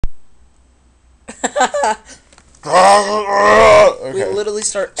Okay. We literally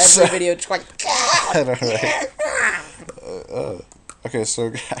start every video just like. I know, right? Okay, so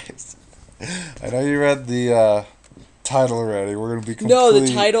guys, I know you read the title already. We're gonna be complete No,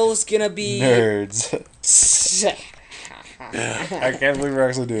 the title's gonna be nerds. I can't believe we're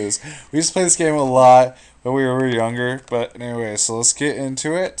actually doing this. We used to play this game a lot when we were younger, but anyway, so let's get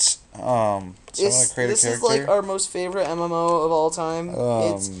into it. This is like our most favorite MMO of all time.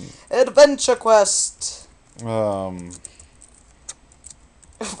 It's Um, Adventure Quest. um,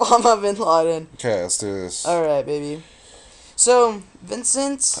 Obama Bin Laden. okay, let's do this. Alright, baby. So,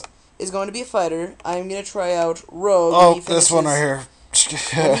 Vincent is going to be a fighter. I'm going to try out Rogue. Oh, this one right here.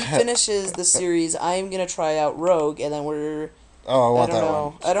 When he finishes the series, I'm going to try out Rogue, and then we're... Oh, I want I don't that know.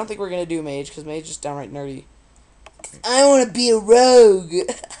 one. I don't think we're going to do Mage, because Mage is downright nerdy. I want to be a Rogue!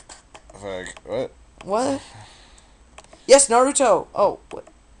 Like, what? What? Yes, Naruto! Oh, what?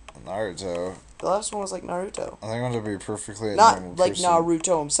 Naruto. The last one was like Naruto. I think I'm gonna be perfectly Not normal like person.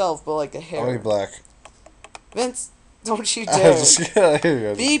 Naruto himself, but like the hair. I'll be black. Vince, don't you I'm dare. just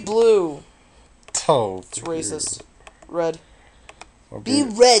kidding. Be blue. Oh, It's racist. Red. I'll Be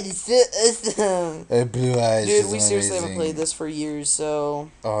red. Dude, Hey, blue eyes. we seriously haven't played this for years, so...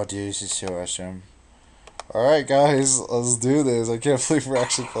 Oh, dude, this is so awesome. Alright, guys, let's do this. I can't believe we're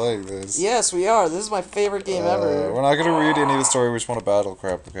actually playing this. Yes, we are. This is my favorite game ever. We're not gonna read any of the story. We just want to battle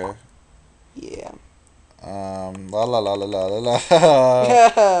crap, okay? Yeah. La la la la la la la.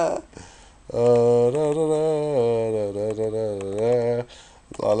 Yeah.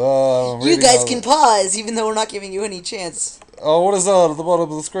 La la. You guys can pause, even though we're not giving you any chance. Oh, what is that at the bottom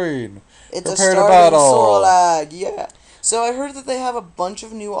of the screen? It's Prepare a to starting battle. Sorlag. Yeah. So I heard that they have a bunch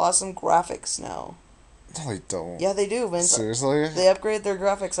of new awesome graphics now. No, they don't. Yeah, they do, Vince. Seriously? They upgrade their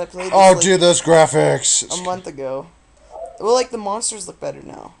graphics. I played this Oh, like dude, those graphics. a month ago. Well, like the monsters look better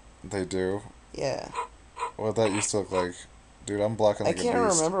now. They do. Yeah. What that used to look like. Dude, I'm blocking like I can't a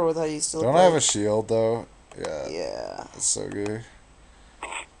beast. remember what that used to look Don't like. I have a shield, though? Yeah. Yeah. That's so good.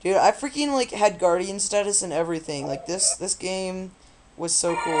 Dude, I freaking like had Guardian status and everything. Like this game was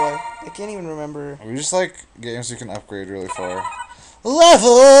so cool. I can't even remember. We just like games you can upgrade really far.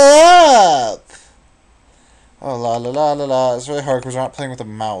 Level up! Oh, la la la la la. It's really hard because we're not playing with a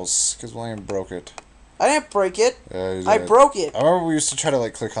mouse. Because William broke it. I didn't break it. Yeah, you did. I broke it. I remember we used to try to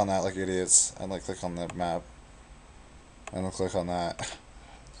like click on that like idiots. And like click on the map. And then click on that.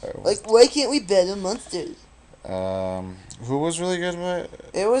 Like, why can't we battle monsters? Who was really good at it?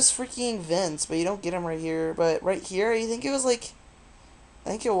 It was freaking Vince, but you don't get him right here. But right here, I think it was like... I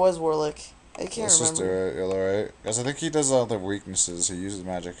think it was Warlick. I can't Let's just do remember. it, Yellow, right? Because I think he does all the weaknesses. He uses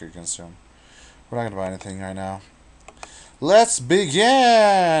magic against him. We're not going to buy anything right now. Let's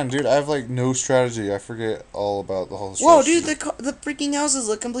begin! Dude, I have, like, no strategy. I forget all about the whole strategy. Whoa, dude, the freaking houses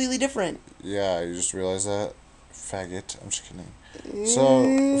look completely different. Yeah, you just realized that? Faggot. I'm just kidding. So,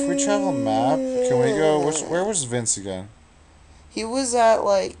 if we travel map, can we go... where was Vince again? He was at,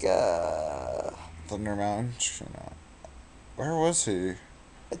 like, Thunder Mountain? Where was he?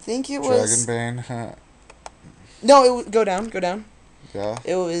 I think it was... Dragonbane? No, go down, go down. Yeah?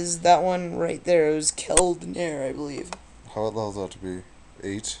 It was that one right there. It was Keldner, I believe. How the hell is that to be?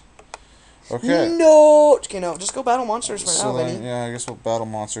 8? Okay. No! Okay, no, just go battle monsters for So now, then, Vinny. yeah, I guess we'll battle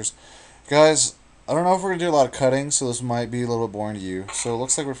monsters. Guys, I don't know if we're going to do a lot of cutting, so this might be a little bit boring to you. So it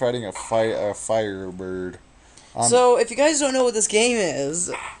looks like we're fighting a firebird. So, if you guys don't know what this game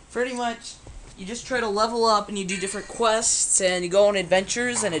is, pretty much, you just try to level up and you do different quests, and you go on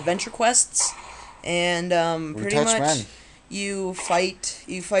adventures and adventure quests, and, pretty much, men. you fight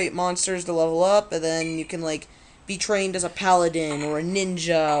monsters to level up, and then you can, like, be trained as a paladin, or a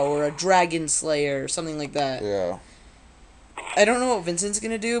ninja, or a dragon slayer, or something like that. Yeah. I don't know what Vincent's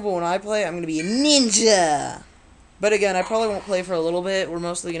gonna do, but when I play, I'm gonna be a ninja! But again, I probably won't play for a little bit. We're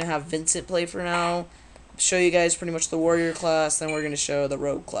mostly gonna have Vincent play for now. Show you guys pretty much the warrior class, then we're gonna show the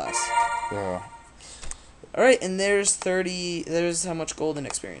rogue class. Yeah. Alright, and there's how much golden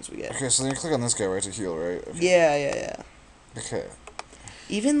experience we get. Okay, so then you click on this guy, right, to heal, right? Okay. Yeah. Okay.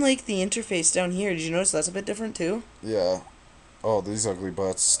 Even, like, the interface down here, did you notice that's a bit different, too? Yeah. Oh, these ugly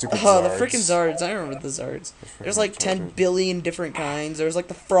butts. Stupid Oh, Zards. the freaking Zards. I remember the Zards. There's, like, 10 retarded. billion different kinds. There's, like,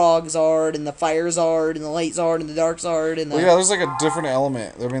 the Frog Zard, and the Fire Zard, and the Light Zard, and the Dark Zard, and the... Well, yeah, there's, like, a different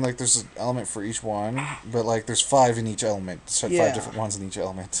element. I mean, like, there's an element for each one, but, like, there's 5 in each element. So Yeah. 5 different ones in each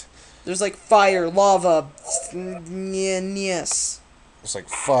element. There's, like, fire, lava, yes. It's like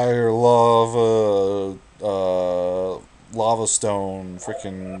fire, lava, lava stone,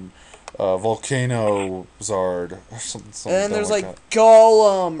 freaking volcano Zard, or something And then there's, like like,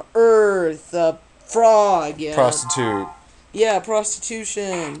 Golem, Earth, Frog, yeah. prostitute. Yeah,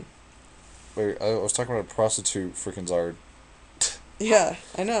 prostitution. Wait, I was talking about a prostitute freaking Zard. Yeah,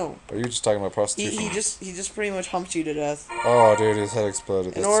 I know. Are you just talking about He, prostitution? he just pretty much humped you to death. Oh, dude, his head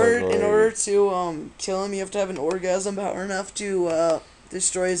exploded. That's so In gory. order to kill him, you have to have an orgasm power enough to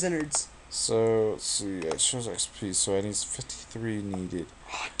destroy his innards. So, let's see. It shows XP, so I need 53 needed.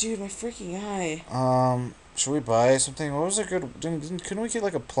 Oh, dude, my freaking eye. Should we buy something? What was a good... couldn't we get,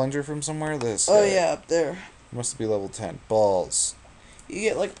 like, a plunger from somewhere? This Oh, guy. yeah, up there. Must be level 10. Balls. You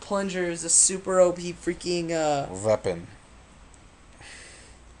get, like, plungers, a super OP freaking, Weapon.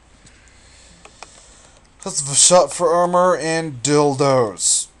 Let's shop for armor and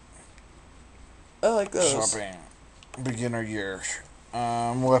dildos. I like those. Shopping. Beginner year.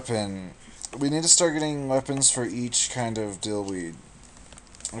 Weapon. We need to start getting weapons for each kind of dillweed.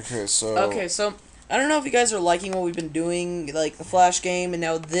 Okay, so I don't know if you guys are liking what we've been doing, like the Flash game and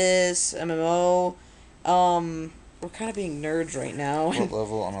now this MMO. We're kind of being nerds right now what and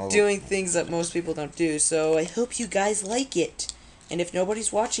level? I'm a level. doing things that most people don't do. So I hope you guys like it. And if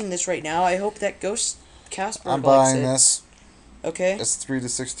nobody's watching this right now, I hope that Ghost Casper I'm likes buying it. this. Okay. It's 3 to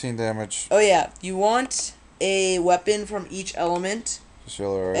 16 damage. Oh yeah, you want a weapon from each element. Just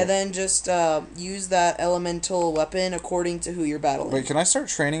yellow, right? And then just use that elemental weapon according to who you're battling. Wait, can I start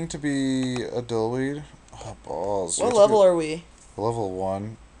training to be a dillweed? Oh, balls. What level are we? Level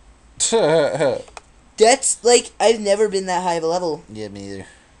 1. That's, like, I've never been that high of a level. Yeah, me either.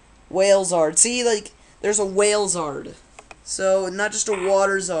 Whale Zard. See, like, there's a Whale Zard. So, not just a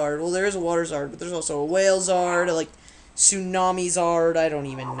Water Zard. Well, there is a Water Zard, but there's also a Whale Zard, like, Tsunami Zard. I don't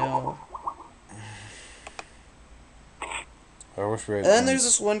even know. I wish we had And then there's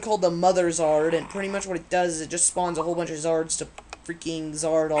this one called the Mother Zard, and pretty much what it does is it just spawns a whole bunch of Zards to freaking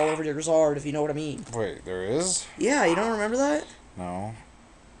Zard all over your Zard, if you know what I mean. Wait, there is? Yeah, you don't remember that? No.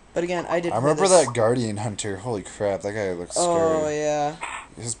 But again, I did. I remember that Guardian Hunter. Holy crap, that guy looks scary. Oh, yeah.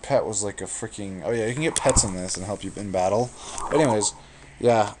 His pet was like a freaking... Oh, yeah, you can get pets in this and help you in battle. But anyways,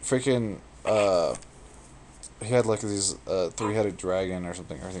 yeah, freaking... He had like these 3-headed dragon or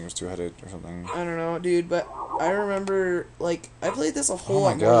something. Or I think it was 2-headed or something. I don't know, dude, but I remember, like, I played this a whole Oh my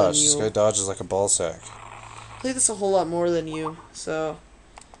lot more than gosh, you. this guy dodges like a ball sack. Played this a whole lot more than you, so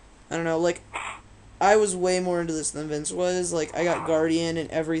I don't know, like I was way more into this than Vince was. Like I got Guardian and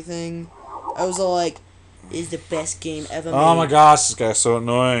everything. I was all like, "Is the best game ever made." Oh my gosh, this guy's so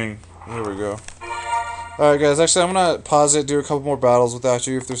annoying. Here we go. Alright guys, actually I'm gonna pause it, do a couple more battles without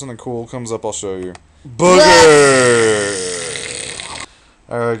you. If there's something cool comes up, I'll show you. Booger!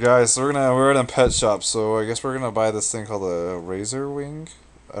 Alright guys, so we're in a pet shop, so I guess we're gonna buy this thing called a Razor Wing.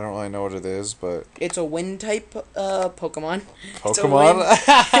 I don't really know what it is, but... It's a wind type Pokemon.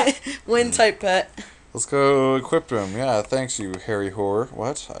 Pokemon? Wind type pet. Let's go equip him. Yeah, thanks you, hairy whore.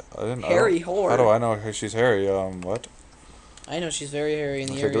 What? I didn't... Hairy whore? How do I know she's hairy? What? I know she's very hairy in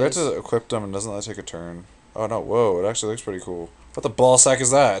the Okay, areas. do we have to equip them and doesn't that take a turn? Oh no, whoa, it actually looks pretty cool. What the ball sack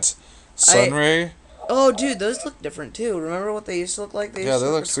is that? Sunray? Oh, dude, those look different too. Remember what they used to look like? They used to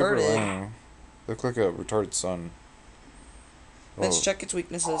look super retarded. lame. They look like a retarded sun. Let's Oh. check its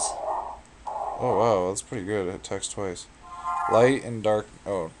weaknesses. Oh wow, that's pretty good. It attacks twice. Light and dark.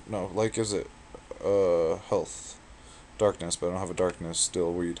 Oh no, light gives it health. Darkness, but I don't have a darkness.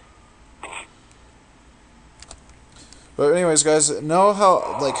 Still weed. But anyways, guys, know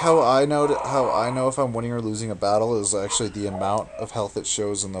how I know if I'm winning or losing a battle is actually the amount of health it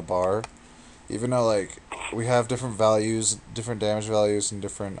shows in the bar. Even though like we have different values, different damage values, and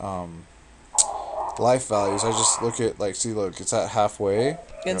different life values, I just look at like look, it's at halfway.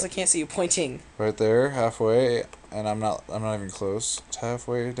 Vince, I can't see you pointing. Right there, halfway, and I'm not even close. It's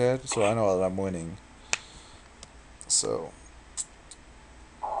halfway dead, so I know that I'm winning. So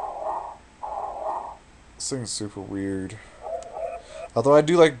this thing's super weird. Although I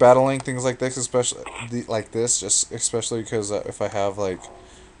do like battling things like this, especially just especially because if I have like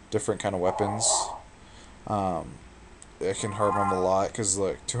different kind of weapons, it can harm them a lot. Because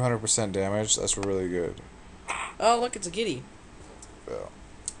like 200% damage, that's really good. Oh, look, it's a Giddy. Yeah.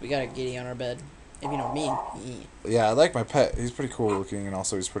 We got a Giddy on our bed. If you know what I mean. Yeah, I like my pet. He's pretty cool looking, and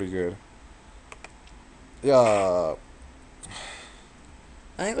also he's pretty good. Yeah.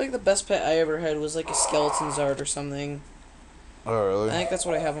 I think like the best pet I ever had was like a skeleton Zard or something. Oh really? I think that's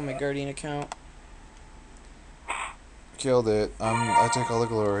what I have on my Guardian account. Killed it. I take all the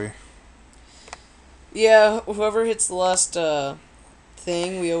glory. Yeah, whoever hits the last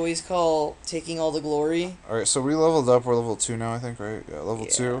thing, we always call taking all the glory. Alright, so we leveled up. We're level 2 now, I think, right? Yeah, level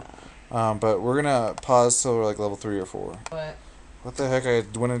 2. But we're gonna pause till we're like level 3 or 4. What the heck? I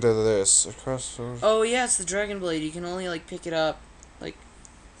went into this. Oh yeah, it's the Dragon Blade. You can only like pick it up. Like,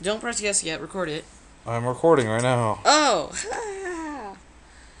 don't press yes yet. Record it. I'm recording right now. Oh.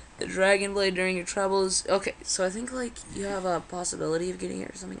 the dragon blade during your travels. Okay, so I think like you have a possibility of getting it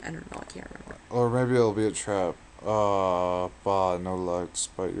or something. I don't know. I can't remember. Or maybe it'll be a trap. No luck.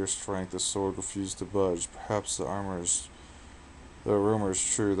 Despite your strength, the sword refused to budge. Perhaps the rumor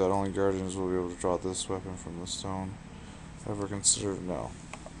is true that only guardians will be able to draw this weapon from the stone. Ever considered? No.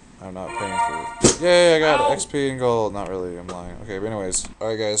 I'm not paying for it. Yay, I got Ow! XP and gold. Not really, I'm lying. Okay, but anyways.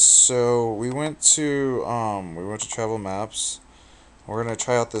 Alright guys, so we went to travel maps. We're gonna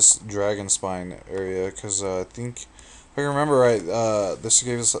try out this dragon spine area, because I think, if I remember right, this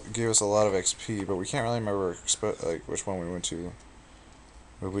gave us a lot of XP, but we can't really remember like which one we went to.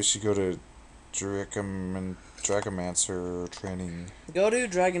 But we should go to Dragomancer training. Go to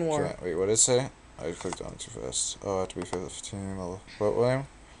Dragon War. Okay, wait, what did it say? I clicked on it too fast. Oh, I have to be 15 level. What, William?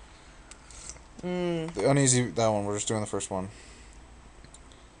 The uneasy, that one. We're just doing the first one.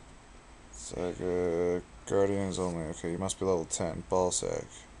 Saga, Guardians only. Okay, you must be level 10. Ballsack.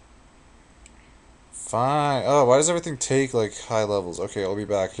 Fine. Oh, why does everything take, like, high levels? Okay, I'll be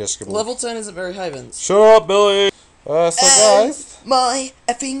back. Yes, Level 10 isn't very high, Vince. Shut up, Billy! So guys, My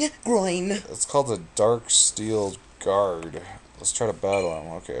effing groin. it's called the Dark Steel Guard. Let's try to battle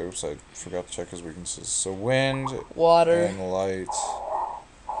him. Okay, oops, I forgot to check his weaknesses. So wind, water, and light.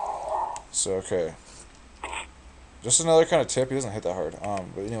 So okay. Just another kind of tip. He doesn't hit that hard.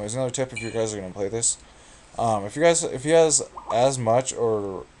 But anyways, another tip if you guys are gonna play this. If he has as much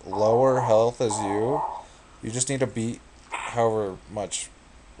or lower health as you, you just need to beat however much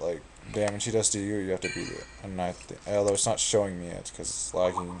like damage he does to you. You have to beat it. And although it's not showing me it because it's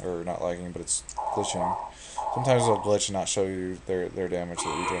lagging, or not lagging, but it's glitching. Sometimes it'll glitch and not show you their damage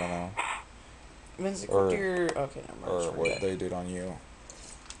that you did on them. Vince, Or what they did on you.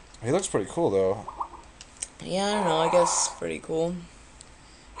 He looks pretty cool though. Yeah, I don't know. I guess pretty cool.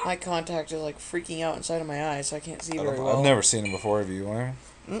 My contact is like freaking out inside of my eye, so I can't see very well. I've never seen him before. Have you, William?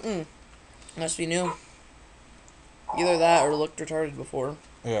 Mm-mm. Must be new. Either that or looked retarded before.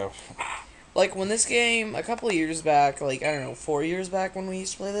 Yeah. Like when this game, a couple of years back, like, I don't know, 4 years back when we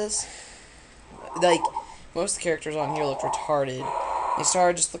used to play this, like, most of the characters on here looked retarded. They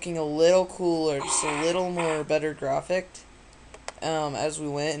started just looking a little cooler, just a little more better graphic, as we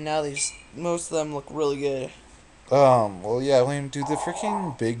went, and now most of them look really good. Well, yeah, William, do the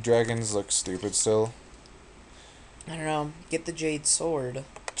freaking big dragons look stupid still? I don't know. Get the jade sword.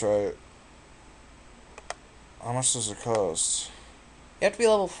 Try it. How much does it cost? You have to be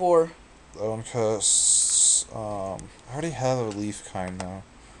level 4. That one costs, I already have a leaf kind now.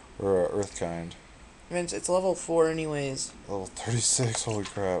 Or a earth kind. Vince, it's level 4 anyways. Level 36, holy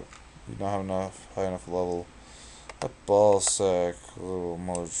crap. You don't have high enough level. That ball sack, little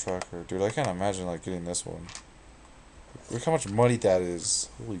mother trucker. Dude, I can't imagine, like, getting this one. Look how much money that is.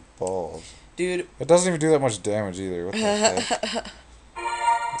 Holy balls. Dude. It doesn't even do that much damage either. What the heck?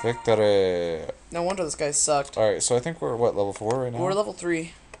 Victory. No wonder this guy sucked. Alright, so I think we're, what, level 4 right now? We're level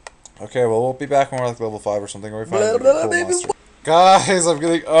 3. Okay, well, we'll be back when we're like level 5 or something. Where we find a cool monster. Guys, I'm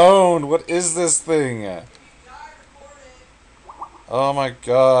getting owned. What is this thing? Oh my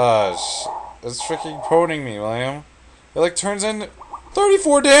gosh. It's freaking proning me, William. It like turns in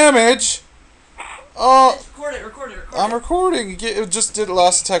 34 damage. Oh. Record it. I'm recording. It just did.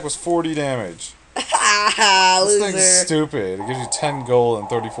 Last attack was 40 damage. Haha, This loser. thing's stupid. It gives you 10 gold and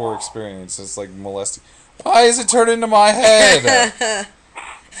 34 experience. It's like molesting. Why is it turned into my head?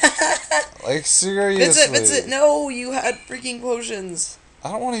 Like, seriously. Vincent, no, you had freaking potions.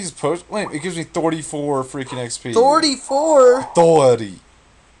 I don't want to use potions. Wait, it gives me 34 freaking XP. 34? 30.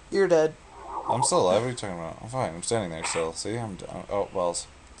 You're dead. I'm still alive. What are you talking about? I'm fine. I'm standing there still. See? I'm oh, balls.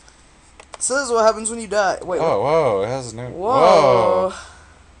 So this is what happens when you die. Wait, oh, whoa. It has a new... Whoa.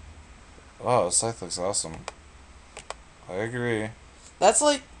 Wow, the scythe looks awesome. I agree. That's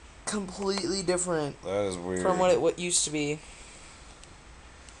like completely different. That is weird. From what used to be.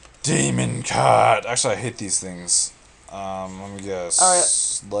 Demon card. Actually, I hate these things. Let me guess.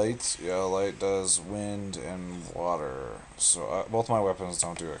 Alright. Light. Yeah, light does wind and water. So both my weapons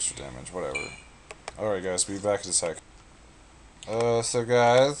don't do extra damage. Whatever. Alright, guys. Be back in a sec. So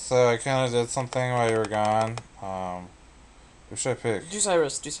guys, I kind of did something while you were gone. Who should I pick? Do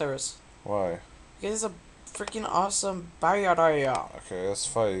Cyrus. Why? He's a freaking awesome barrier. Okay, let's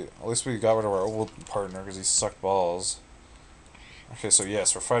fight. At least we got rid of our old partner because he sucked balls. Okay, so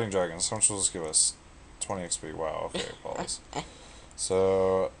yes, we're fighting dragons. How much will this give us? 20 XP. Wow, okay, balls.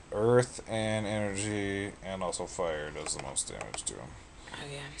 So, earth and energy and also fire does the most damage to him.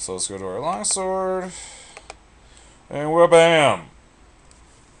 Okay. So let's go to our longsword. And wha-bam!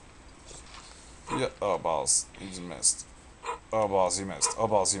 Yeah, oh, balls. He just missed. Oh, balls, he missed. Oh,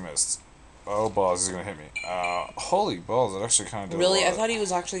 balls, he missed. Oh, balls, he's gonna hit me. Holy balls, that actually kind of did Really? a I lot. thought he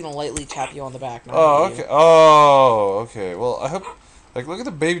was actually gonna lightly tap you on the back, not Oh, hit you. okay. Oh, okay. Well, I hope... Like, look at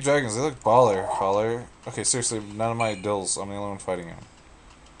the baby dragons. They look baller. Baller. Okay, seriously, none of my dills. I'm the only one fighting him.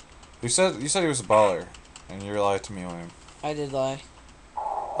 You said he was a baller, and you lied to me on him. I did lie.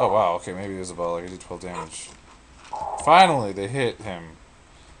 Oh, wow. Okay, maybe he was a baller. He did 12 damage. Finally, they hit him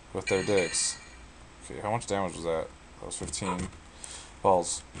with their dicks. Okay, how much damage was that? That was 15.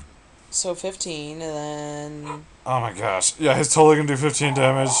 Balls. So 15, and then... Oh my gosh. Yeah, he's totally gonna do 15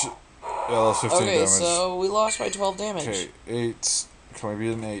 damage. Yeah, that was 15 Okay, damage. so we lost by 12 damage. Okay, 8. Can we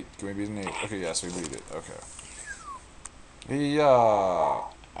beat an 8? Can we beat an 8? Okay, yes, we beat it. Okay. Yeah.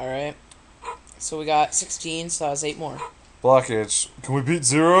 Alright. So we got 16, so that's 8 more. Blockage. Can we beat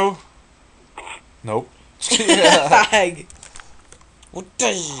 0? Nope. Yeah. Fag!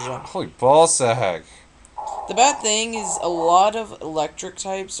 Holy ball sag. The bad thing is a lot of electric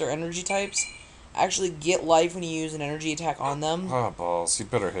types or energy types actually get life when you use an energy attack on them. Oh, balls. You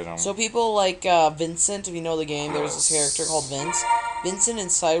better hit him. So people like Vincent, if you know the game, there's this character called Vince. Vincent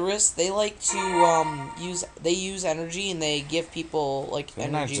and Cyrus, they like to use energy and they give people like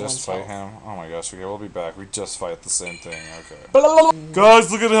Didn't I energy just oneself. fight him? Oh my gosh, okay, we'll be back. We just fight the same thing, okay.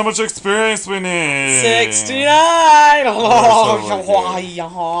 Guys, look at how much experience we need! 69!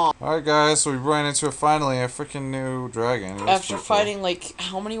 Alright guys, so we ran into finally a freaking new dragon. It was After pretty cool. fighting like,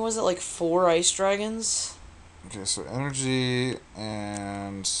 how many was it? Like 4 ice dragons? Okay, so energy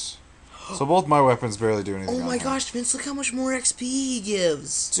and... So both my weapons barely do anything Oh on my him. gosh, Vince, look how much more XP he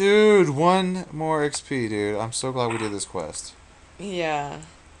gives. Dude, 1 more XP, dude. I'm so glad we did this quest. Yeah.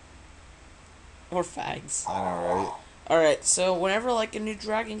 Or fags. I know, right? Alright, so whenever like a new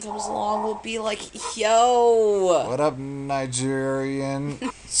dragon comes along, we'll be like, yo! What up, Nigerian?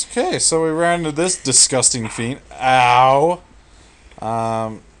 It's okay, so we ran into this disgusting fiend. Ow!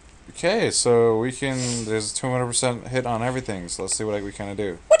 Okay, so we can... There's 200% hit on everything, so let's see what we kind of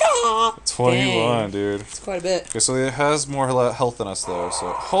do. 21, Dang. dude. It's quite a bit. Okay, so it has more health than us, though, so...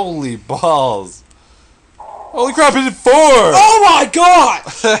 Holy balls! Holy crap, it did 4! Oh my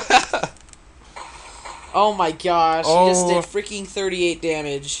god! Oh my gosh, he just did freaking 38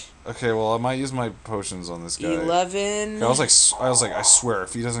 damage. Okay, well, I might use my potions on this guy. 11. Okay, I was like, I swear,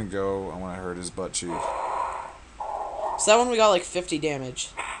 if he doesn't go, I'm gonna hurt his butt cheek. So that one we got like 50 damage.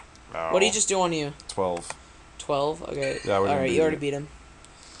 Ow. What did he just do on you? 12. 12? Okay. Yeah, we didn't Alright, beat you already it. beat him.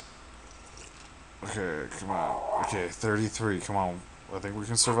 Okay, come on. Okay, 33, come on. I think we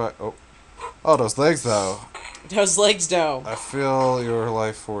can survive. Oh, those legs, though. Those legs down. I feel your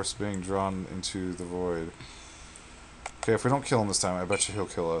life force being drawn into the void. Okay, if we don't kill him this time, I bet you he'll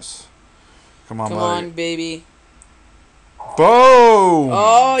kill us. Come on, Come buddy. on, baby. Boom!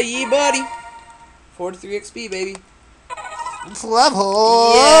 Oh, yeah, buddy. 43 XP, baby.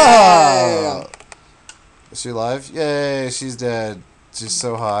 Level! Yeah! Is she alive? Yay, she's dead. She's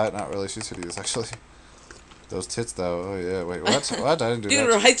so hot. Not really, she's hideous, actually. Those tits, though. Oh, yeah, wait, what? What? I didn't do Dude,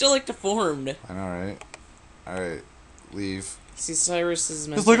 that. her heights are like deformed. I know, right? Alright, leave. See, Cyrus is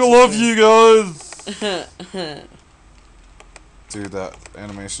It's like, I love you guys! Dude, that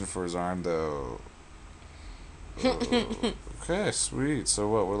animation for his arm, though. Okay, sweet. So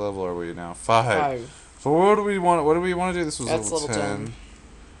what level are we now? 5. So what do we want to do? This was That's level 10. 10.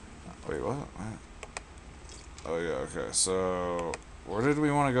 Wait, what? Oh yeah, okay. So where did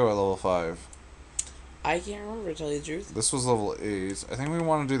we want to go at level 5? I can't remember, to tell you the truth. This was level 8. I think we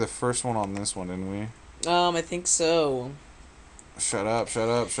want to do the first one on this one, didn't we? I think so. Shut up, shut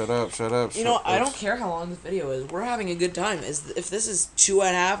up, shut up, shut up. You know, I don't care how long this video is. We're having a good time. If this is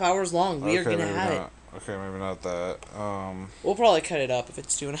 2.5 hours long, we are gonna maybe have not. it. Okay, maybe not that. We'll probably cut it up if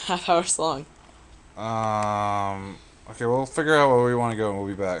it's 2.5 hours long. Okay, we'll figure out where we want to go and we'll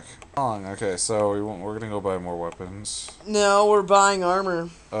be back. Okay, so we're gonna go buy more weapons. No, we're buying armor.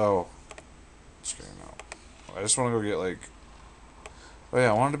 Oh. Just kidding, no. I just want to go get, like... Oh yeah,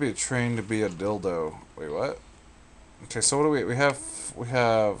 I wanted to be trained to be a dildo. Wait, what? Okay, so what do we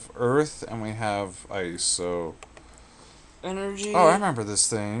have earth and we have ice, so... Energy. Oh, I remember this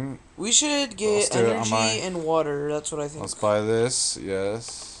thing. We should Let's get do it on energy my- and water. That's what I think. Let's buy this,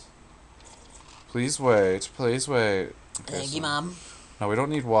 yes. Please wait, please wait. Okay, Thank you, Mom. No, we don't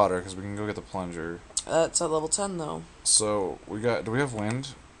need water because we can go get the plunger. That's at level 10, though. So, do we have wind?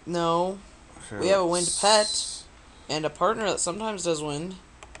 No. Okay, We have a wind let's- pet. And a partner that sometimes does wind.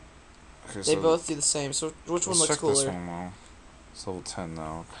 Okay, They so both do the same. So which one let's looks check this cooler? one, though. It's level 10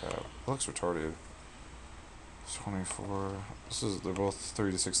 now. Crap. It looks retarded. 24. They're both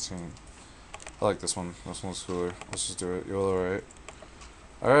 3 to 16. I like this one. This one's cooler. Let's just do it. You're alright.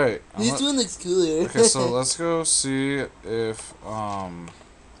 Alright. This one looks cooler. Okay, so let's go see if,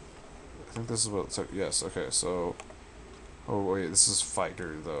 I think this is what it took. Yes, okay, so... Oh, wait, this is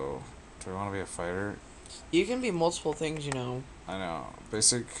fighter, though. Do I want to be a fighter? You can be multiple things, you know. I know.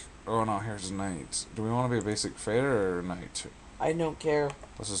 Basic... Oh, no, here's knight. Do we want to be a basic fighter or knight? I don't care.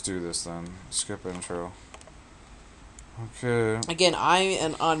 Let's just do this, then. Skip intro. Okay. Again,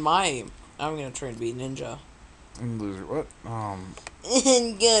 I'm gonna train to be ninja. Loser. What? I'm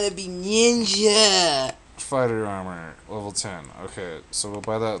gonna be ninja! Fighter armor. Level 10. Okay, so we'll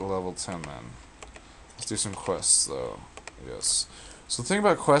buy that at level 10, then. Let's do some quests, though. Yes. So the thing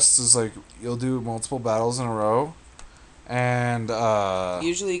about quests is, like, you'll do multiple battles in a row. And,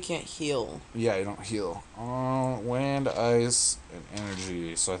 Usually you can't heal. yeah, you don't heal. Wind, ice, and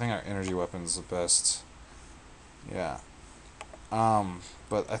energy. So I think our energy weapon's the best. Yeah.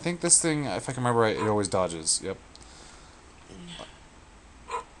 But I think this thing, if I can remember right, it always dodges. Yep.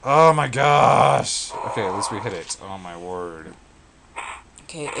 Oh my gosh! Okay, at least we hit it. Oh my word.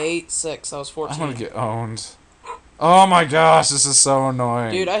 Okay, 8, 6, that was 14. I'm gonna get owned. Oh my gosh, this is so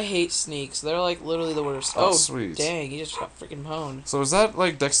annoying. Dude, I hate sneaks. They're like literally the worst. Oh, sweet. Dang, you just got freaking pwned. So is that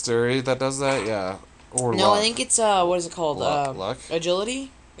like dexterity that does that? Yeah. Or No, luck? I think it's, what is it called? Luck?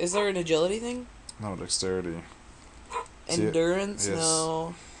 Agility? Is there an agility thing? No, dexterity. Endurance? Yes.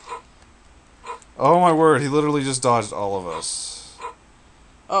 No. Oh my word, he literally just dodged all of us.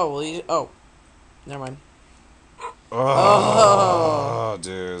 Oh, well, oh. Never mind. Oh,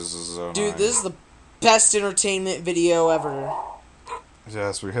 dude, this is so Dude, annoying. this is the best entertainment video ever.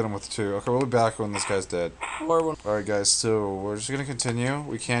 Yes, we hit him with 2. Okay, we'll be back when this guy's dead. Or when... Alright guys, so we're just gonna continue.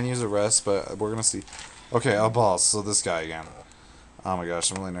 We can use a rest, but we're gonna see. Okay, I'll boss. So this guy again. Oh my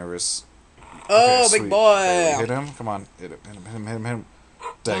gosh, I'm really nervous. Oh, Okay, big sweet. boy! Okay, hit him. Come on. Hit him, hit him, hit him, hit him, hit him.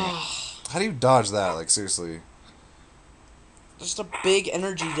 Dang it. How do you dodge that? Like, seriously. Just a big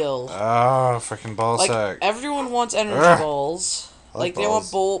energy dill. Ah, freaking ball Like, sack. everyone wants energy Ugh. balls. I Like, like they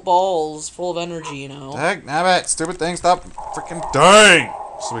want balls full of energy, you know? Heck, nabbit. Stupid thing. Stop. Freaking dang.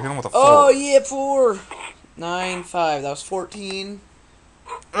 So we hit him with a 4. Oh, yeah, 4. 9, 5. That was 14.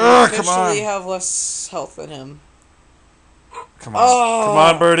 Ugh, We come on. officially have less health than him. Come on. Oh. Come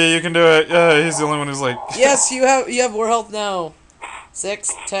on, Birdie. You can do it. Yeah, he's the only one who's like... Yes, you have more health now.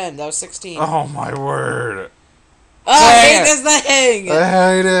 6, 10. That was 16. Oh, my word. Oh, I hate Dang this thing! I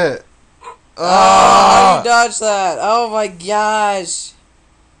hate it. Oh, how Ah. do you dodge that? Oh my gosh.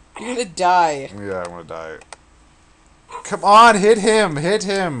 You're gonna die. Yeah, I'm gonna die. Come on, hit him. Hit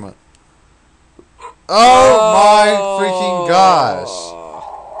him. Oh, my freaking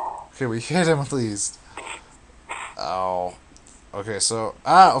gosh. Okay, we hit him at least. Ow. Okay, so...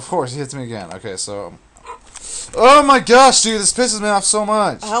 Ah, of course, he hits me again. Okay, so... Oh my gosh, dude, this pisses me off so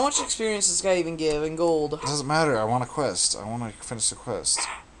much. How much experience does this guy even give in gold? It doesn't matter, I want a quest. I want to finish the quest.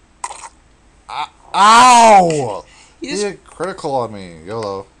 Ow! He He hit critical on me.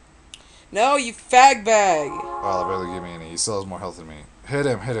 YOLO. No, you fag bag. Wow, that barely gave me any. He still has more health than me. Hit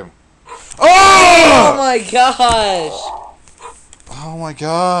him, hit him. Oh Oh! my gosh. Oh my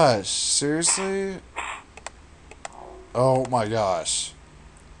gosh. Seriously? Oh my gosh.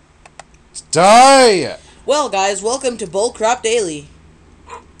 Die! Well, guys, welcome to Bullcrap Daily.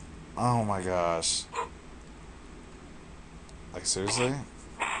 Oh my gosh. Like, seriously?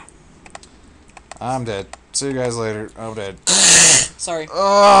 I'm dead. See you guys later. I'm dead. Sorry.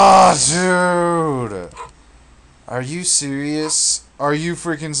 Oh, dude. Are you serious? Are you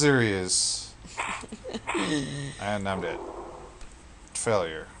freaking serious? And I'm dead.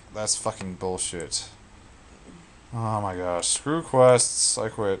 Failure. That's fucking bullshit. Oh my gosh. Screw quests. I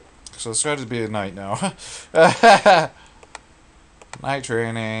quit. So let's try to be at night now. Night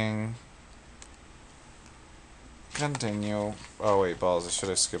training. Continue. Oh wait, balls. I should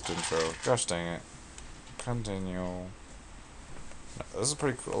have skipped intro. Gosh dang it. Continue. This is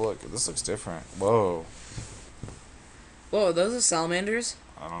pretty cool. Look, this looks different. Whoa. Whoa, are those the salamanders?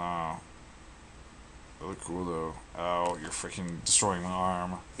 I don't know. They look cool though. Oh, you're freaking destroying my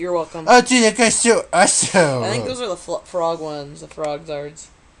arm. You're welcome. Oh, dude, that guy's so awesome. I think those are the frog ones, the frog zards.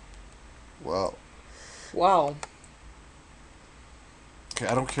 Wow. Wow. Okay,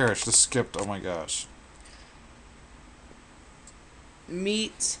 I don't care. I just skipped. Oh my gosh.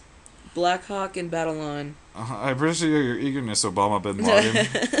 Meet Blackhawk and Battleline. I appreciate your eagerness, Obama bin Laden.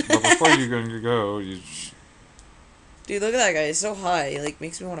 But before you're going to go, you... Dude, look at that guy. He's so high. He, like,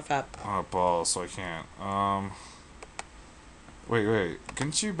 makes me want to fap. Oh, balls, so I can't. Wait.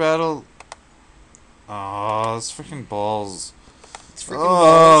 Couldn't you battle... Oh, it's freaking balls. It's freaking Oh,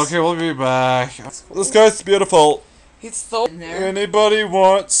 balls. okay, we'll be back. This guy's beautiful. He's so in there. Anybody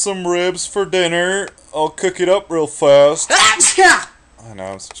want some ribs for dinner? I'll cook it up real fast. I know,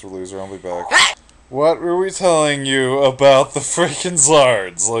 I'm such a loser. I'll be back. What were we telling you about the freaking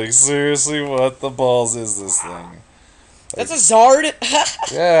Zards? Like, seriously, what the balls is this thing? That's a Zard?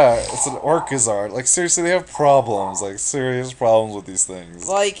 Yeah, it's an Orcazard. Like, seriously, they have problems. Like, serious problems with these things.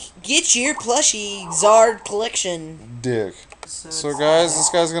 Like, get your plushie Zard collection. Dick. So guys, this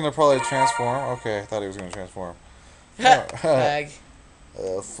guy's gonna probably transform. Okay, I thought he was gonna transform. Bag.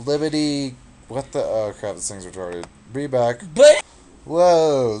 Flibbity. What the? Oh crap, this thing's retarded. Be back. But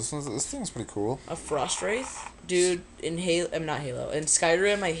Whoa, this thing's pretty cool. a Frost Wraith? Dude, in Halo, I'm not Halo. In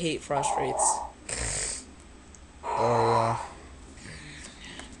Skyrim, I hate Frost Wraiths. Oh yeah.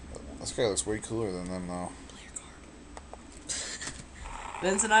 This guy looks way cooler than them though.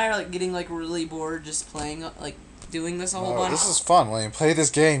 Vince and I are like getting like really bored just playing like doing this a whole bunch. This is fun, William. Play this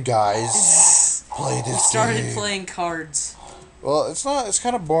game, guys. Play this We started game. playing cards. Well, it's not. It's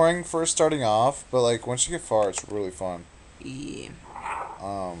kind of boring first starting off, but like once you get far, it's really fun. Yeah.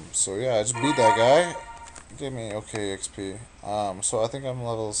 So yeah, I just beat that guy. Give me okay XP. So I think I'm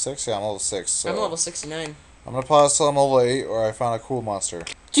level 6. Yeah, I'm level 6. So I'm level 69. I'm gonna pause till I'm level 8, or I found a cool monster.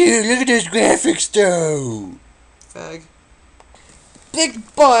 Dude, look at those graphics, though. Fag. Big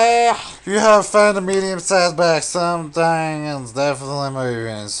boy! You have found a medium-sized back. Something is definitely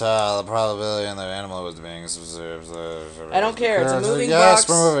moving. So the probability in the animal was being observed. I don't care. It's a moving yes, box.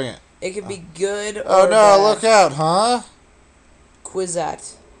 we're moving it. It could be good or Oh no! bad. Look out, huh?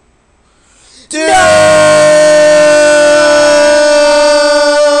 Quizat.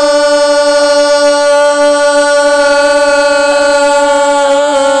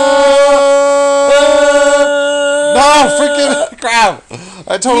 Freaking crap!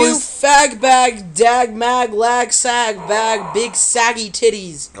 I totally. You fag bag, dag mag, lag sag bag, big saggy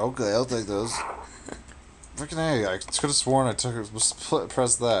titties. Okay, I'll take those. Freaking A! I could have sworn I took it.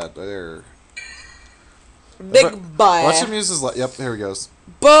 Press that there. Big boy. Watch him use his. Yep, here he goes.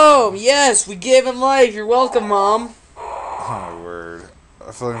 Boom! Yes, we gave him life. You're welcome, Mom. Oh my word!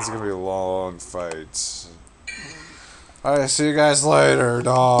 I feel like it's gonna be a long fight. Alright, see you guys later,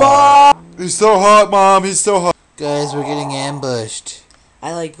 dog. He's so hot, Mom. He's so hot. Guys, we're getting ambushed.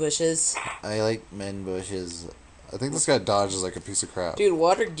 I like bushes. I like men bushes. I think this guy dodges like a piece of crap. Dude,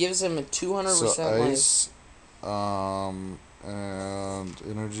 water gives him a 200% So life. ice, and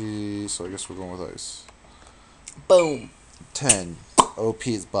energy. So I guess we're going with ice. Boom. 10.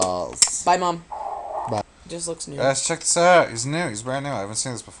 OP's balls. Bye, Mom. Bye. Just looks new. Guys, check this out. He's new. He's brand new. I haven't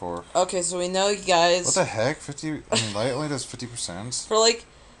seen this before. Okay, so we know you guys. What the heck? 50. I mean, light only does 50%. For like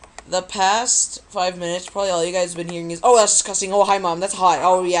the past 5 minutes, probably all you guys have been hearing is, "Oh, that's disgusting. Oh, hi, Mom. That's hot.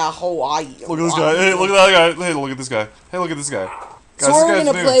 Oh, yeah. Oh, I." Look at this guy. Hey, look at that guy. Hey, look at this guy. Hey, look at this guy. Guys, So this we're guy's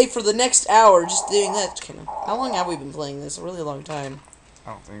gonna new. play for the next hour, just doing that. How long have we been playing this? A really long time.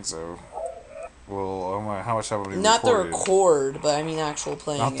 I don't think so. Well, oh my, how much have we Not the recorded? record, but I mean actual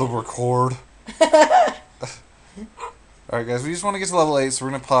playing. Not the it. record. Alright guys, we just want to get to level 8, so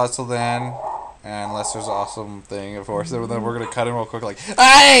we're going to pause till then. And unless there's an awesome thing, of course, then we're going to cut in real quick like,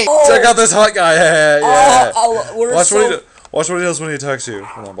 hey! Check out this hot guy! Yeah! Watch what he does when he attacks you.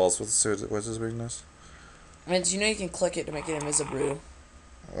 Hold on, balls. What's his weakness? Vince, you know you can click it to make it invisible.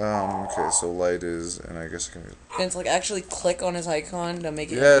 Okay, so light is, and I guess it can be... Vince, like, actually click on his icon to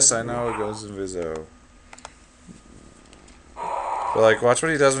make it Yes, I invisible. know, it goes inviso. But, like, watch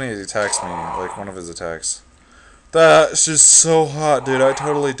what he does when he attacks me, like, one of his attacks. That's just so hot, dude. I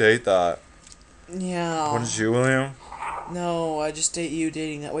totally date that. Yeah. Wouldn't you, William? No, I just date you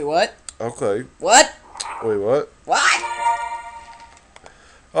dating that. Wait, what? Okay. What? Wait, what? What?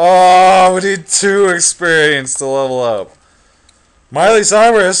 Oh, we need 2 experience to level up. Miley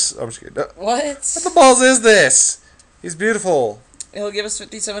Cyrus. I'm just kidding. What What? the balls is this? He's beautiful. It'll give us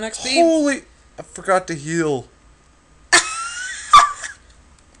 57 XP. Holy! I forgot to heal.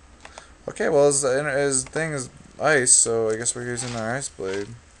 Okay, well his thing is ice, so I guess we're using our ice blade.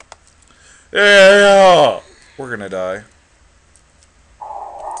 Yeah! We're gonna die.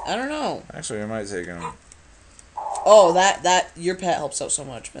 I don't know. Actually, I might take him. Oh, that your pet helps out so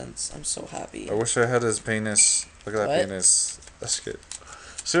much, Vince. I'm so happy. I wish I had his penis. Look at that What? penis. That's good.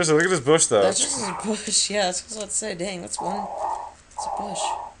 Seriously, look at his bush, though. That's just a bush. Yeah, that's what I was about to say. Dang, that's one. It's a bush.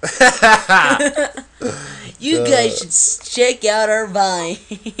 You guys should check out our Vine.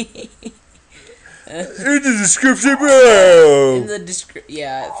 In the description, bro! In the description.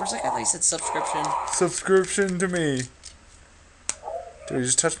 Yeah, for a second I thought you said subscription. Subscription to me. Dude, you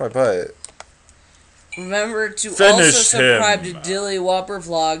just touched my butt. Remember to also Finish subscribe him. to Dilly Whopper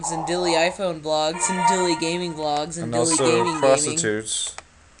Vlogs and Dilly iPhone Vlogs and Dilly Gaming Vlogs and And Dilly also Gaming Gaming. prostitutes.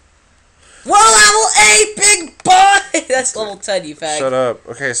 We're level 8, big boy! That's level 10, you fag. Shut up.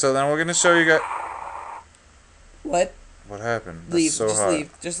 Okay, so then we're gonna show you guys. What? What happened? That's Leave. so just hot.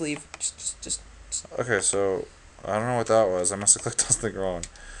 leave. Just leave. Just. Okay, so I don't know what that was. I must have clicked on something wrong.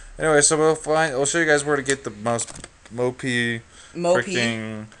 Anyway, so we'll show you guys where to get the most mopey Mopey.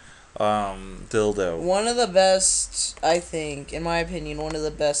 freaking dildo. One of the best, I think, in my opinion, one of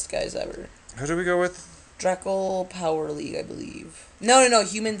the best guys ever. Who do we go with? Drackle Power League, I believe. No,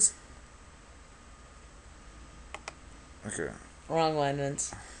 humans. Okay. Wrong one,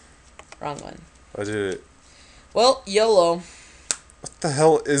 Vince. Wrong one. I did it. Well, YOLO. What the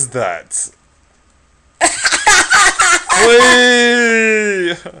hell is that?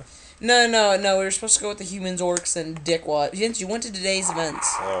 Wait! No. We were supposed to go with the humans, orcs, and dickwad. Vince, you went to today's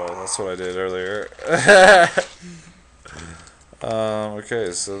events. Oh, that's what I did earlier.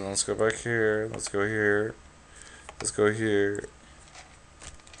 Okay, so let's go back here. Let's go here. Let's go here.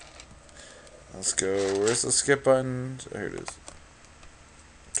 Let's go. Where's the skip button? Oh, here it is.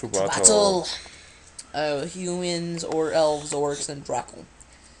 To battle. Humans or elves, orcs, and Drackle.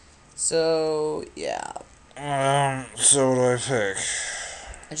 So, yeah. So what do I pick?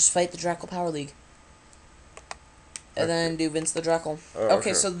 I just fight the Drackle Power League. And then do Vince the Drackle. Oh,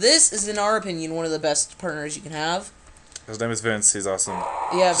 okay, so this is, in our opinion, one of the best partners you can have. His name is Vince. He's awesome.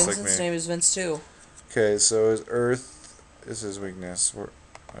 Yeah, Just Vincent's name is Vince, too. Okay, so his earth is his weakness.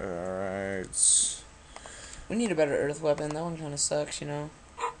 Alright. We need a better earth weapon. That one kind of sucks, you know.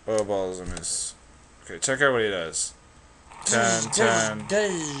 Oh, balls, I miss. Okay, check out what he does. 10.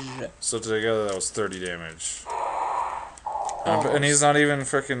 So together that was 30 damage. And he's not even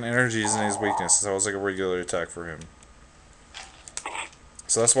freaking energies in his weakness. So it was like a regular attack for him.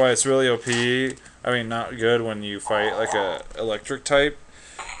 So that's why it's really OP. I mean, not good when you fight like a electric type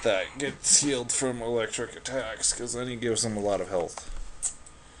that gets healed from electric attacks, because then he gives him a lot of health.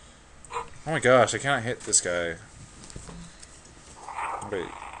 Oh my gosh, I cannot hit this guy. Wait.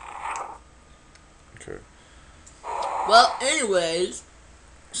 Okay. Well, anyways.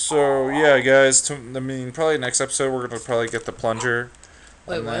 So yeah, guys. Probably next episode we're gonna probably get the plunger.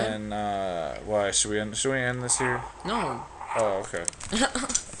 Wait, and what? Then why should we end this here? No. Oh, okay.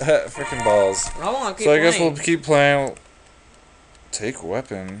 Freaking balls. I want to keep So I playing. guess we'll keep playing. Take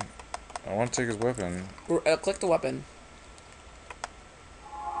weapon. I want to take his weapon. Click the weapon.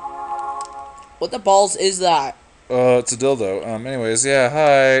 What the balls is that? It's a dildo. Anyways, yeah,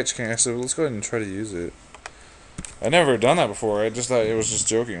 hi. Okay, so let's go ahead and try to use it. I've never done that before. I just thought it was just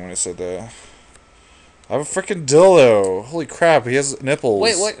joking when it said that. I have a freaking dildo. Holy crap, he has nipples.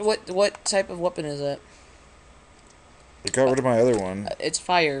 Wait, what type of weapon is it? I got rid of my other one. It's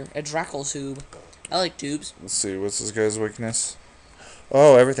fire. A Drackle tube. I like tubes. Let's see, what's this guy's weakness?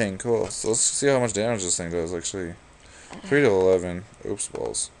 Oh, everything. Cool. So let's see how much damage this thing does, actually. 3 to 11. Oops,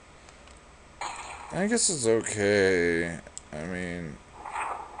 balls. I guess it's okay. I mean,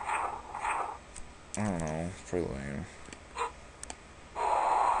 I don't know. Pretty lame.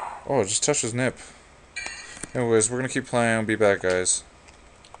 Oh, just touched his nip. Anyways, we're gonna keep playing. I'll be back, guys.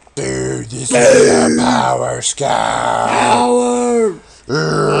 Dude, this is the power scout. Power!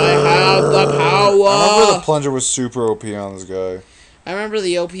 I have the power! I remember the plunger was super OP on this guy. I remember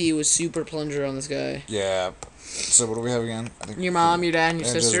the OP was super plunger on this guy. Yeah. So what do we have again? I think Your mom, your dad, and your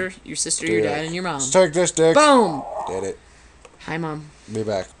sister. Your sister, your dad, and your mom. Let's take this, dick. Boom! Did it. Hi, Mom. Be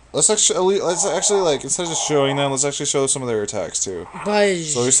back. Let's actually like instead of just showing them, let's actually show some of their attacks too.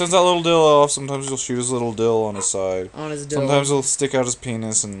 Buzz. So he sends that little dill off. Sometimes he'll shoot his little dill on his side. On his dill. Sometimes he'll stick out his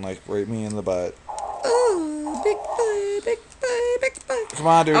penis and like rape me in the butt. Ooh, big boy, big boy, big boy. Come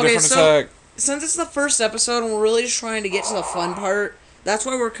on, dude, Okay, different so attack. since it's the first episode and we're really just trying to get to the fun part, that's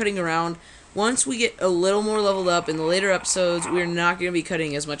why we're cutting around. Once we get a little more leveled up in the later episodes, we're not going to be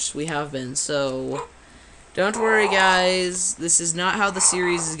cutting as much as we have been. So don't worry, guys. This is not how the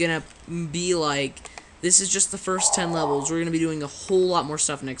series is going to be like. This is just the first 10 levels. We're going to be doing a whole lot more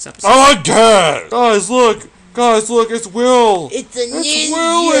stuff next episode. Oh my god! Guys, look! Guys, look! It's Will! It's a ninja! It's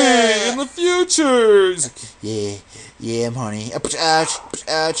Willie in the futures! Yeah, I'm honey. Ouch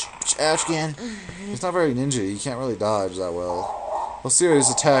again. He's not very ninja. He can't really dodge that well. We'll see what his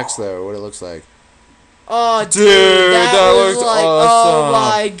attacks, though, what it looks like. Oh, dude, that was looked like, awesome. oh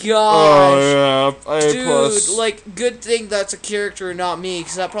my gosh. Oh, yeah. A+. Dude, like, good thing that's a character and not me,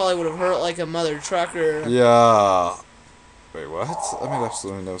 because that probably would have hurt like a mother trucker. Yeah. Wait, what? That made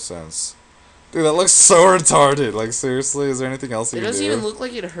absolutely no sense. Dude, that looks so retarded. Like, seriously, is there anything else you It can do? doesn't even look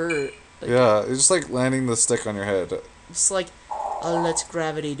like it hurt. Like, Yeah, it's just like landing the stick on your head. it's like, I'll let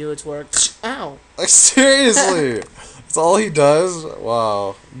gravity do its work. Ow. Like, seriously! That's all he does?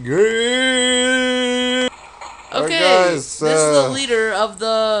 Wow. Good. Okay, guys, this is the leader of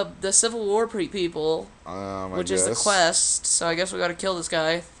the Civil War people, I which is the guess. quest, so I guess we gotta kill this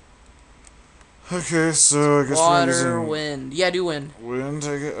guy. Okay, so I guess we're Water, using wind. Yeah, do wind. wind.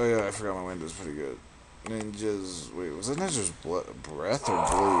 I guess. Oh yeah, I forgot my wind is pretty good. Ninjas. Wait, was it ninja's breath or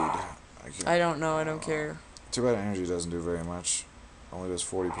bleed? I don't know. I don't care. Too bad energy doesn't do very much. Only does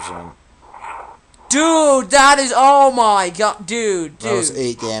 40%. Dude, that is. Oh my god. Dude. That was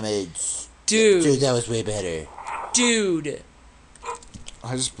 8 damage. Dude. Dude, that was way better. Dude.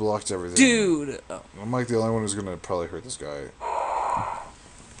 I just blocked everything. Dude. Oh. I'm like the only one who's gonna probably hurt this guy.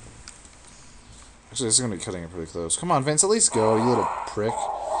 Actually, this is gonna be cutting it pretty close. Come on, Vince, at least go, you little prick.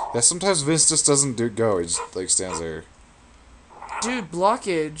 Yeah, sometimes Vince just doesn't go. He just like stands there. Dude,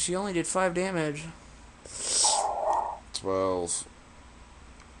 blockage. He only did 5 damage. 12.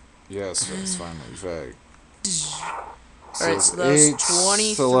 Yes, Vince, finally, fag. Alright, so that was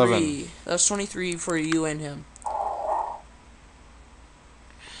 23. 11. That was 23 for you and him.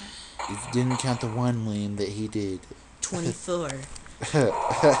 If you didn't count the one win that he did. 24.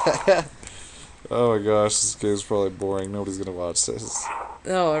 Oh my gosh, this game's probably boring. Nobody's gonna watch this.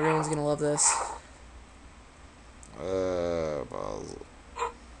 Oh, everyone's gonna love this. Balls.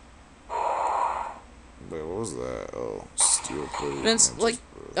 Wait, what was that? Oh, steel plate. Vince, like,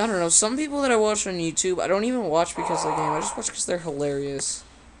 I don't know, some people that I watch on YouTube, I don't even watch because of the game. I just watch because they're hilarious.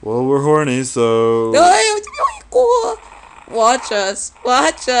 Well, we're horny, so... Watch us.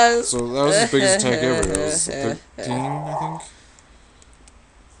 Watch us. So that was the biggest attack ever. It was 13, I think?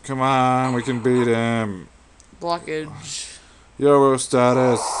 Come on, we can beat him. Blockage. Euro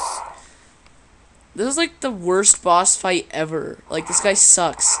status. This is like the worst boss fight ever. Like, this guy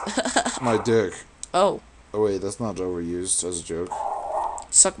sucks. My dick. Oh. Oh wait, that's not overused as a joke.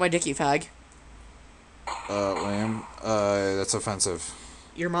 Suck my dick, you fag. Lame. That's offensive.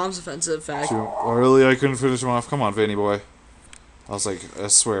 Your mom's offensive, fag. Oh, really? I couldn't finish him off? Come on, Vanny boy. I was like, I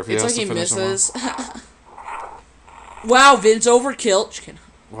swear, if he It's has like to he finish misses. him off... Wow, Vince overkill. Just kidding.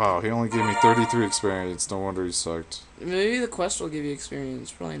 Wow, he only gave me 33 experience. No wonder he sucked. Maybe the quest will give you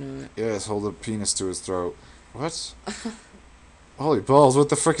experience. Probably not. Yes, hold a penis to his throat. What? Holy balls, what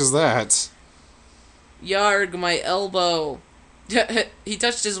the frick is that? Yarg, my elbow. He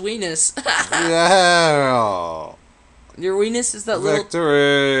touched his weenus. Yeah! Your weenus is that little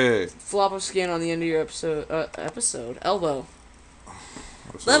Victory! flop of skin on the end of your episode. Elbow.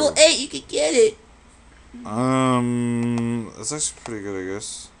 Level 8, you could get it. That's actually pretty good, I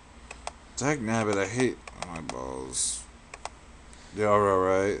guess. Dagnabbit, I hate my balls. Yeah,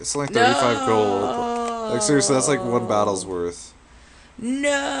 alright. It's only 35 gold. Like, seriously, that's like one battle's worth.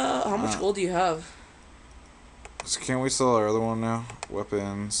 No. How much gold do you have? So can't we sell our other one now?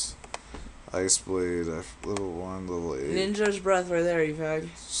 Weapons. Ice Blade. Level 1, level 8. Ninja's breath right there, you fag.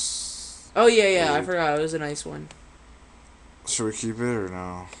 Oh, yeah, I forgot. It was a nice one. Should we keep it or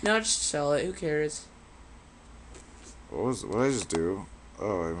no? No, just sell it. Who cares? What did I just do?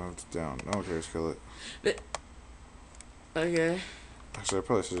 Oh, I moved it down. No one cares, kill it. Okay. Actually, I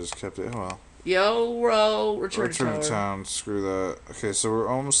probably should have just kept it. Oh well. Yo, return to town. Screw that. Okay, so we're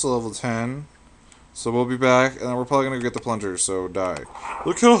almost to level 10. So we'll be back, and then we're probably gonna get the plunger, so die.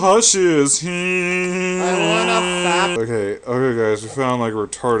 Look how hot she is! I want a fat... Okay guys, we found like a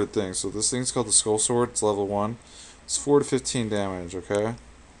retarded thing. So this thing's called the Skull Sword, it's level 1. It's 4 to 15 damage, okay?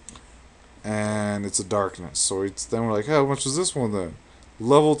 And it's a darkness, so then we're like, hey, how much is this one then?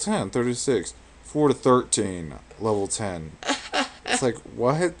 Level 10, 36. 4 to 13, level 10. It's like,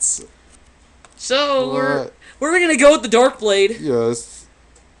 what? So, What? we're gonna go with the Dark Blade. Yes.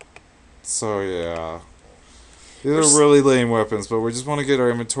 So yeah, these are really lame weapons, but we just want to get our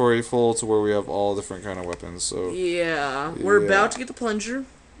inventory full to where we have all different kind of weapons. So yeah, we're about to get the plunger.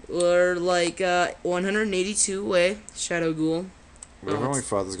 We're like 182 away. Shadow Ghoul. We've only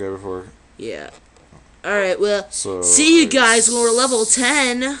fought this guy before. Yeah. All right. Well, so, see you guys when we're level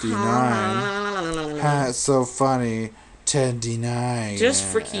 10. D9. Ha, it's so funny. 10d9. Just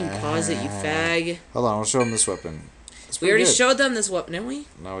freaking pause it, you fag. Hold on, I'll show him this weapon. We already showed them this weapon, didn't we?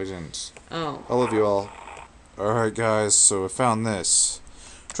 No, we didn't. Oh. I love you all. Alright, guys, so we found this.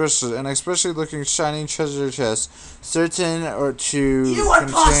 Treasure, an especially looking shining treasure chest, certain or to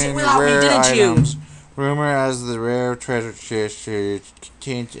contain rare items. Rumor as the rare treasure chest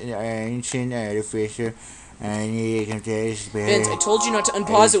contains an ancient artificer and it contains... Vince, I told you not to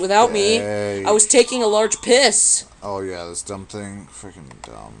unpause it without me. I was taking a large piss. Oh yeah, this dumb thing. Freaking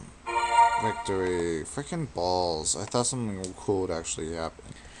dumb. Victory. Freaking balls. I thought something cool would actually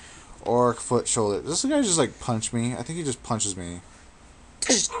happen. Orc, foot, shoulder. Does this guy just like punch me? I think he just punches me.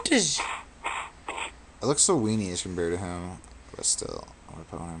 I look so weenie-ish compared to him. But still, I'm gonna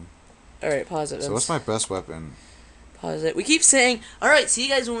put on him. Alright, pause it. So what's my best weapon? Pause it. We keep saying, alright, see you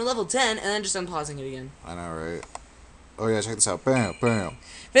guys when we're level 10, and then just unpausing it again. I know, right? Oh yeah, check this out. Bam, bam.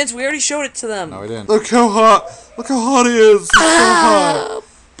 Vince, we already showed it to them. No, we didn't. Look how hot! Look how hot he is! He's so hot!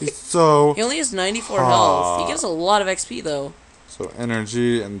 He's so He only has 94 hot. health. He gives a lot of XP, though. So,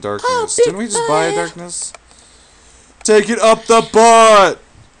 energy and darkness. Oh, Didn't we just buy darkness? Take it up the butt!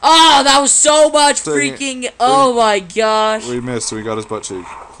 Oh, that was so much Dang it. freaking... Oh, my gosh. We missed, so we got his butt cheek.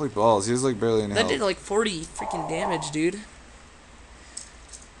 Holy balls, he has like barely any That health. did like 40 freaking damage, dude.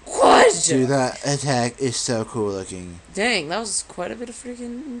 What? Dude, that attack is so cool looking. Dang, that was quite a bit of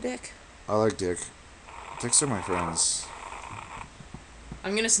freaking dick. I like Dick. Dicks are my friends.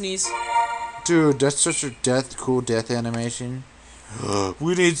 I'm gonna sneeze. Dude, that's such a cool death animation.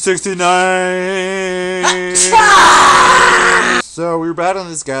 We need 69! So, we were battling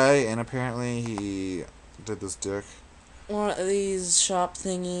this guy, and apparently he did this dick. One of these shop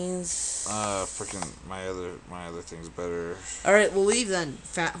thingies. Freaking my other thing's better. Alright, we'll leave then,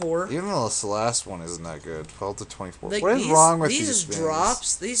 fat whore. Even though this last one isn't that good. 12 to 24. Like, What is wrong with these these things?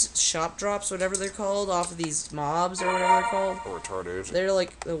 drops, these shop drops, whatever they're called, off of these mobs or whatever they're called. Retarded. They're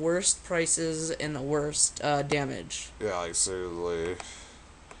like the worst prices and the worst damage. Yeah, like seriously.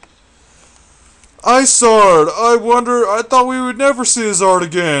 Isard! I thought we would never see Isard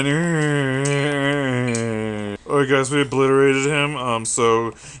again. Alright guys, we obliterated him,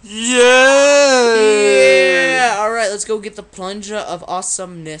 so Yeah! Alright, let's go get the plunger of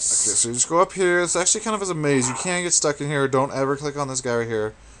awesomeness. Okay, so you just go up here. It's actually kind of as a maze. You can't get stuck in here. Don't ever click on this guy right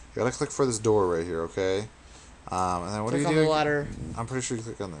here. You gotta click for this door right here, okay? And then what Click do on you do? the ladder. I'm pretty sure you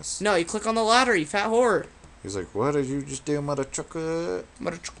click on this. No, you click on the ladder, you fat whore. He's like, what did you just do, mother trucker? And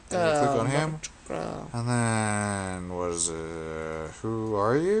you click on him. And then, what is it? Who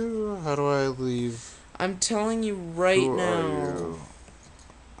are you? How do I leave? I'm telling you right Who now. are you?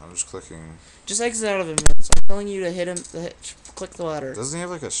 I'm just clicking. Just exit out of him. I'm telling you to hit him. Click the ladder. Doesn't he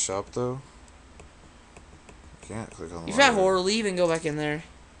have like a shop though? Can't click on the You fat ladder. whore, leave and go back in there.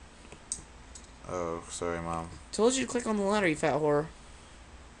 Oh, sorry, Mom. Told you to click on the ladder, you fat whore.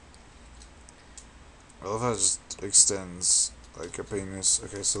 I love how it just extends like a penis.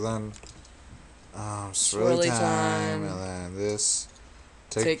 Okay, so then, swirly time, and then this.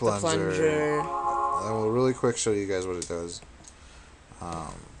 Take plunger. the plunger. And then we'll really quick show you guys what it does.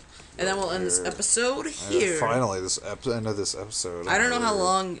 And then we'll end this here. episode And here. finally, end of this episode. I don't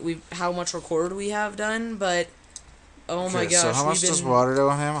know how much record we have done, but oh my gosh, so how much we've does been water do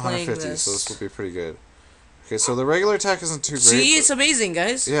on him? playing 150. this. So this will be pretty good. Okay, so the regular attack isn't too great. See, it's amazing,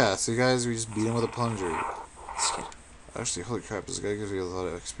 guys. Yeah, so guys, we just beat him with a plunger. Just kidding. Actually, holy crap, this guy gives you a lot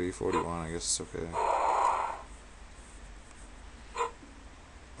of XP. 41, I guess it's okay.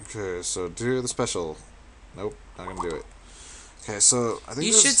 Okay, so do the special. Nope, not gonna do it. Okay, so I think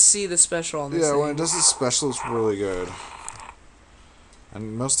You should see the special on this. yeah, thing. when it does the special, it's really good.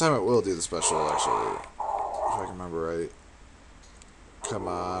 And most of the time it will do the special, actually. If I can remember right. Come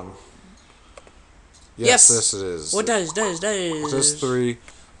on. Yes, this it is. What does? Just 3.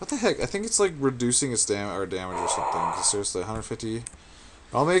 What the heck? I think it's like reducing its damage or something. 'Cause seriously, 150.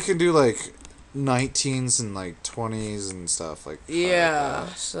 Normally it can do like 19s and like 20s and stuff like. Yeah. Like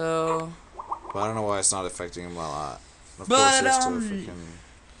that. So. But I don't know why it's not affecting him a lot. Of But, course, it's still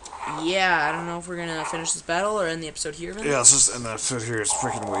freaking. Yeah, I don't know if we're gonna finish this battle or end the episode here. Vince. Yeah, let's just end that fit here. It's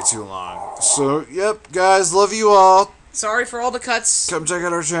freaking way too long. So, yep, guys, love you all. Sorry for all the cuts. Come check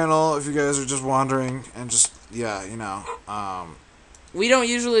out our channel if you guys are just wandering and just, yeah, you know. We don't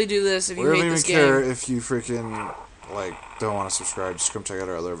usually do this if We you don't hate even this care game. if you freaking, like, don't want to subscribe. Just come check out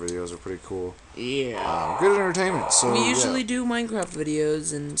our other videos. They're pretty cool. Yeah. Good entertainment. So, We usually yeah. do Minecraft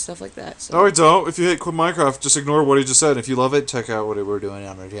videos and stuff like that. So. No, we don't. If you hate Minecraft, just ignore what he just said. If you love it, check out what we're doing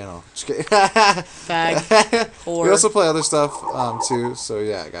on our channel. Just kidding. Fag. Whore. We also play other stuff, too. So,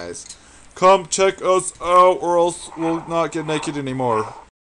 yeah, guys. Come check us out or else we'll not get naked anymore.